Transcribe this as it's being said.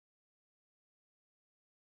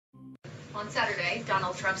On Saturday,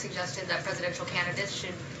 Donald Trump suggested that presidential candidates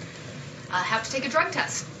should have to take a drug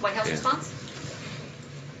test. White House response?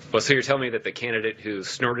 Well, so you're telling me that the candidate who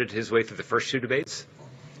snorted his way through the first two debates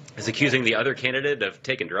is accusing the other candidate of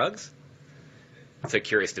taking drugs? It's a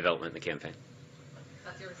curious development in the campaign.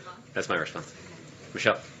 That's your response? That's my response.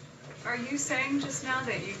 Michelle? Are you saying just now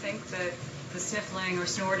that you think that the sniffling or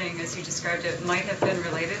snorting, as you described it, might have been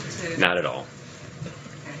related to... Not at all.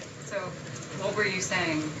 Okay. So what were you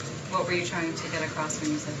saying? What were you trying to get across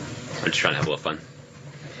when you said that? I'm just trying to have a little fun.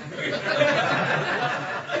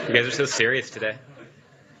 You guys are so serious today.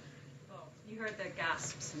 Well, you heard the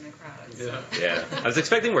gasps in the crowd. So. Yeah. I was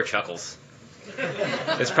expecting more chuckles.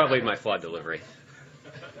 It's probably my flawed delivery.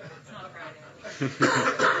 It's not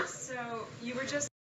Friday. So you were just